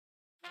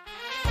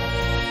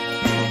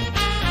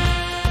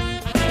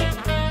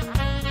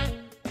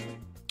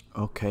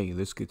Okay,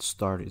 let's get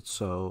started.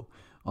 So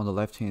on the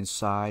left hand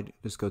side,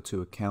 let's go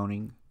to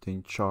accounting,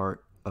 then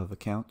chart of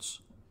accounts.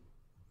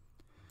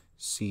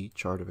 See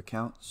chart of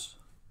accounts.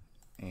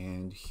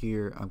 And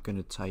here I'm going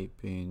to type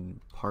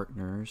in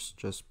partners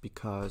just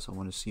because I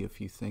want to see a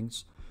few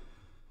things.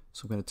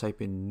 So I'm going to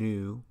type in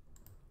new,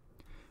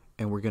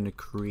 and we're going to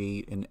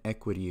create an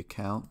equity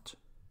account.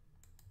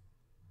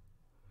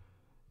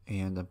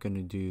 And I'm going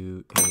to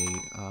do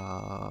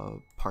a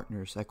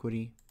partners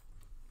equity.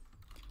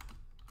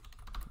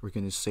 We're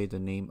going to say the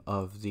name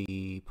of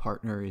the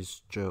partner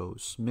is Joe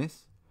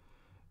Smith,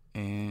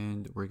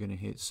 and we're going to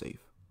hit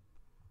save.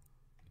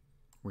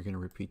 We're going to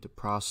repeat the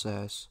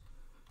process.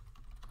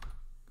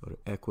 Go to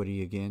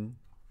equity again.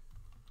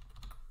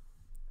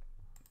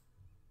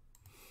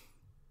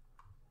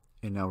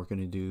 And now we're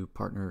going to do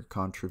partner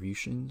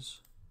contributions.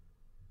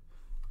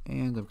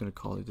 And I'm going to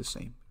call it the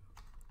same.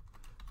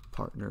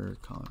 Partner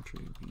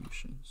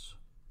contributions.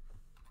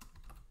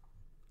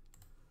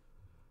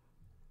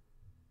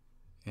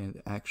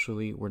 And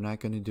actually, we're not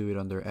going to do it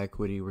under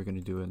equity. We're going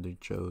to do it under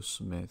Joe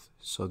Smith.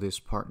 So this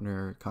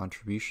partner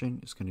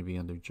contribution is going to be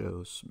under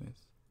Joe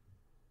Smith.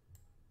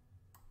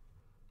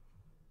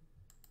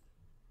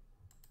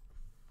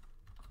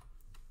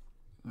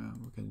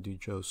 We're going to do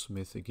Joe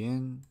Smith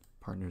again,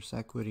 partners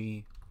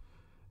equity,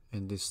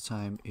 and this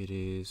time it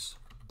is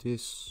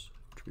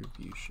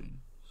distributions.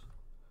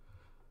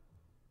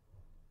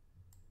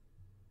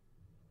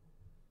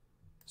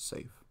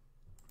 Save.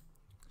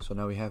 So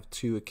now we have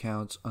two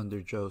accounts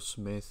under Joe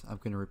Smith. I'm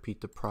going to repeat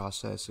the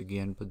process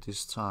again, but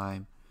this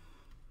time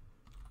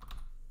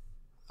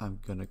I'm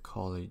going to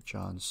call it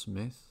John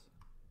Smith,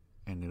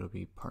 and it'll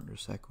be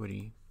partners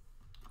equity.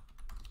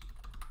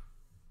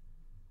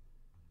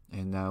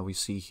 And now we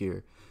see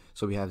here,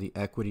 so we have the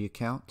equity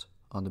account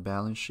on the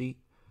balance sheet,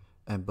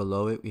 and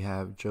below it we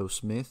have Joe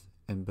Smith,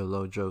 and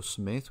below Joe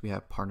Smith we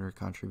have partner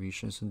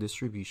contributions and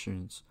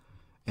distributions,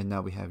 and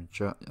now we have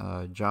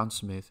John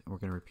Smith, and we're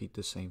going to repeat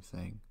the same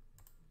thing.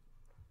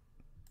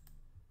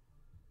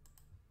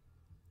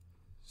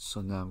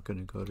 So now I'm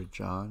going to go to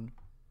John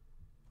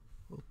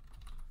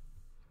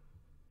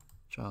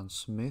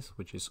Smith,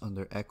 which is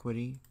under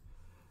equity,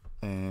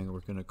 and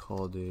we're going to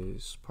call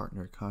this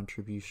partner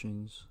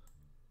contributions.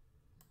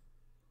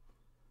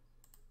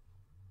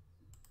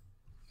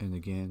 And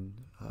again,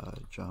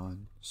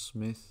 John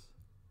Smith.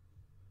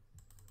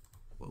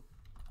 Whoa.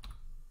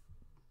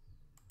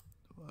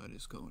 What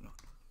is going on?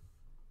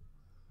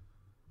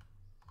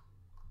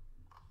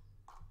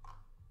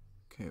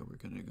 Okay, we're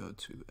going to go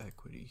to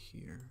equity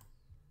here,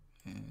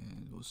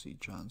 and we'll see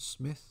John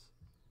Smith.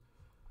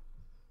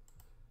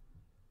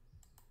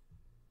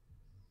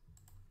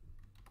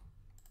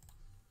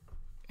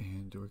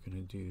 And we're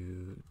going to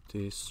do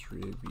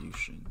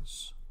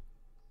distributions.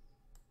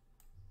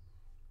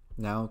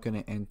 Now I'm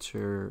going to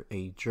enter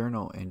a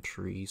journal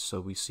entry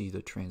so we see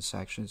the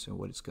transactions and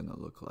what it's going to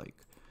look like.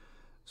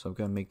 So I'm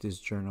going to make this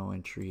journal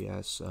entry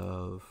as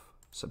of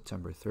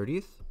September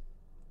 30th.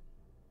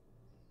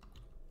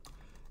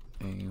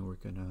 And we're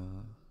going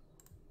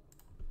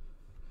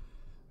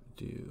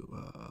to do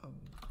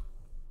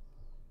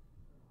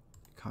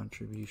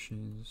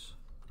contributions.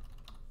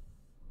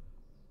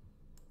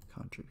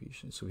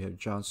 So we have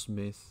John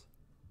Smith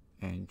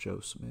and Joe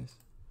Smith.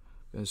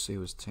 I'm going to say it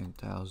was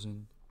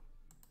 10,000.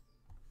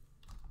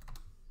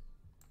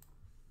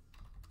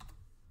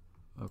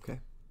 Okay,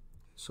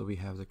 so we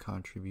have the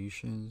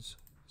contributions,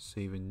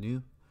 save and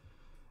new,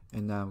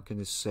 and now I'm going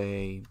to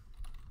say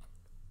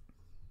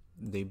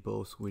they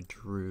both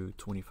withdrew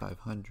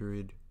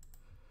 2,500,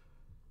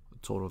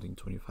 totaling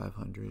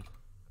 2,500.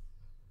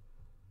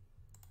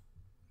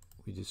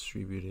 We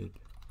distributed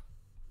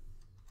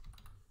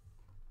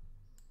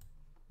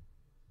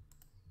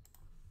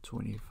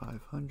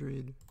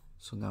 2,500,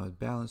 so now it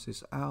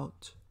balances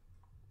out.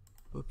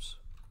 Oops.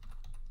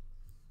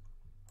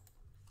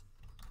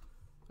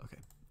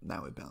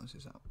 Now it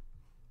balances out,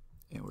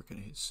 and we're going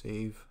to hit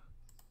save.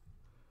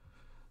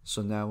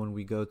 So now when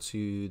we go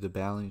to the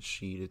balance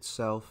sheet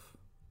itself,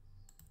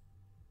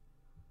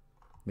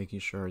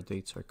 making sure our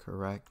dates are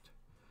correct,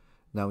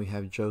 now we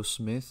have Joe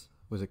Smith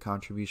with a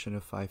contribution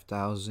of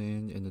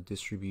 5,000 and a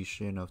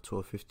distribution of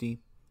 1,250,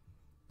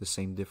 the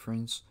same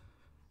difference.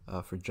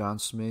 For John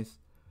Smith,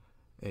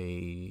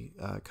 a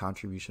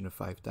contribution of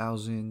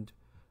 5,000,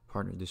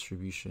 partner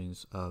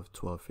distributions of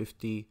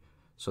 1,250.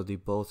 So they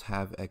both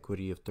have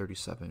equity of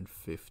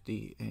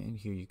 3,750, and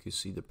here you can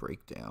see the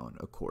breakdown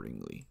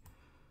accordingly.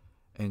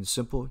 And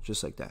simple,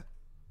 just like that.